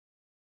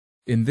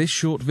In this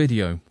short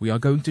video, we are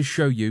going to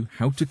show you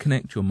how to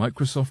connect your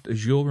Microsoft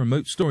Azure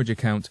remote storage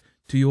account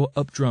to your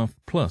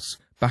UpdraftPlus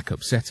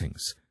backup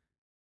settings.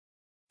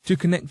 To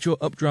connect your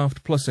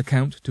UpdraftPlus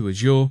account to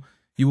Azure,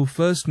 you will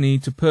first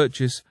need to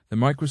purchase the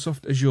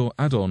Microsoft Azure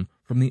add-on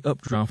from the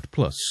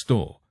UpdraftPlus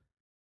store.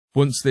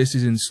 Once this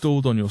is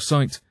installed on your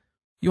site,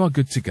 you are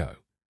good to go.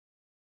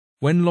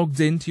 When logged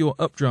into your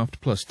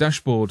UpdraftPlus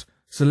dashboard,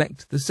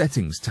 select the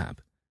Settings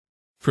tab.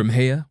 From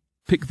here,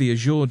 pick the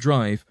Azure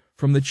drive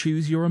from the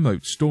Choose Your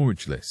Remote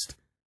Storage list.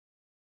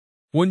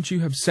 Once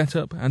you have set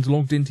up and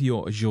logged into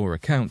your Azure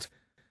account,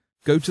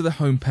 go to the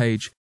home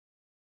page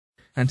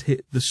and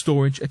hit the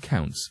Storage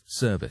Accounts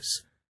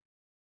service.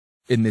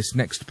 In this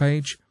next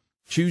page,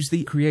 choose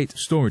the Create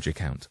Storage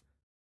Account.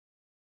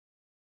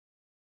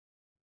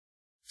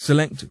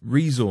 Select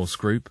Resource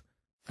Group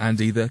and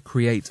either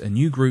create a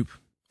new group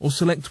or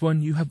select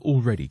one you have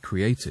already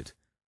created.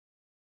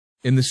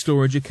 In the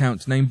Storage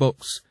Account name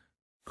box,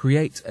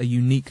 create a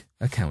unique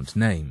account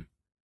name.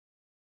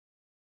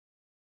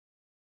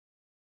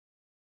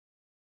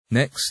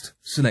 Next,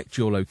 select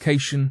your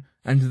location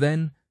and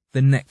then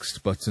the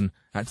Next button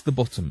at the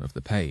bottom of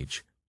the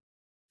page.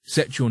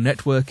 Set your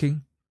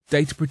networking,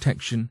 data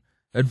protection,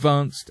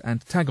 advanced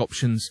and tag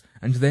options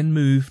and then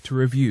move to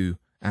Review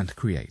and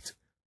Create.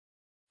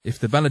 If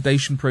the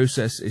validation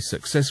process is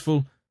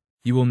successful,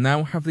 you will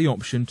now have the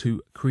option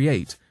to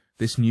create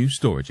this new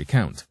storage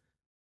account.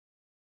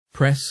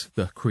 Press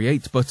the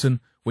Create button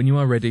when you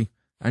are ready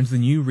and the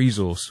new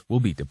resource will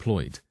be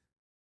deployed.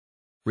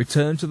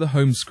 Return to the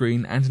home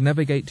screen and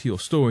navigate to your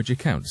storage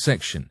account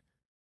section.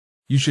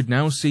 You should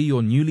now see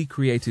your newly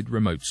created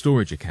remote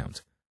storage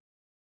account.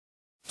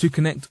 To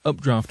connect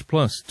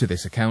UpdraftPlus to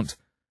this account,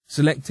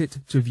 select it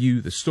to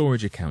view the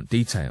storage account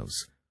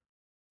details.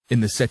 In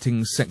the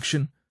Settings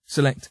section,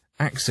 select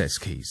Access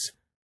Keys.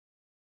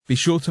 Be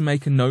sure to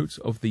make a note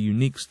of the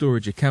unique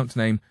storage account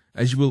name,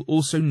 as you will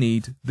also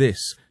need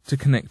this to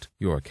connect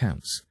your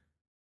accounts.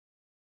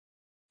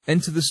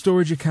 Enter the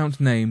storage account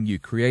name you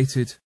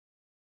created.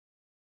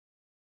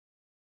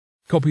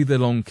 Copy the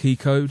long key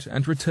code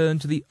and return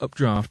to the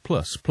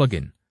UpdraftPlus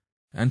plugin,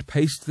 and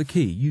paste the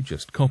key you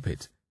just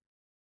copied.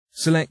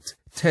 Select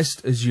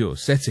Test Azure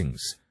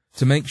Settings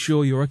to make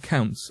sure your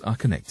accounts are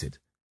connected.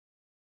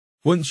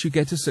 Once you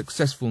get a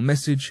successful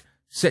message,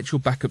 set your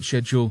backup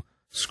schedule,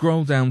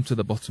 scroll down to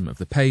the bottom of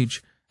the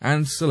page,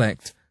 and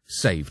select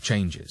Save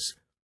Changes.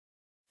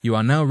 You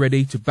are now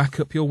ready to back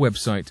up your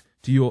website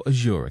to your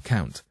Azure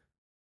account.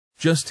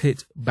 Just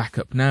hit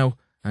Backup Now,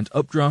 and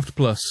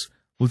UpdraftPlus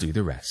will do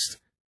the rest.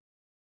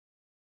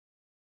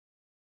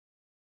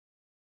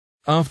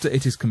 After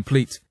it is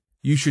complete,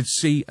 you should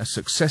see a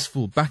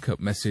successful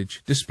backup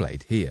message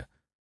displayed here.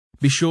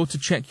 Be sure to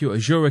check your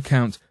Azure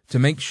account to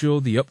make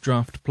sure the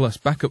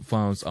UpdraftPlus backup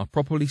files are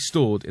properly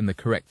stored in the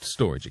correct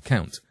storage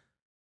account.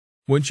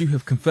 Once you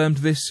have confirmed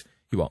this,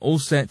 you are all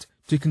set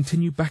to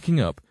continue backing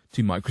up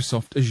to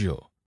Microsoft Azure.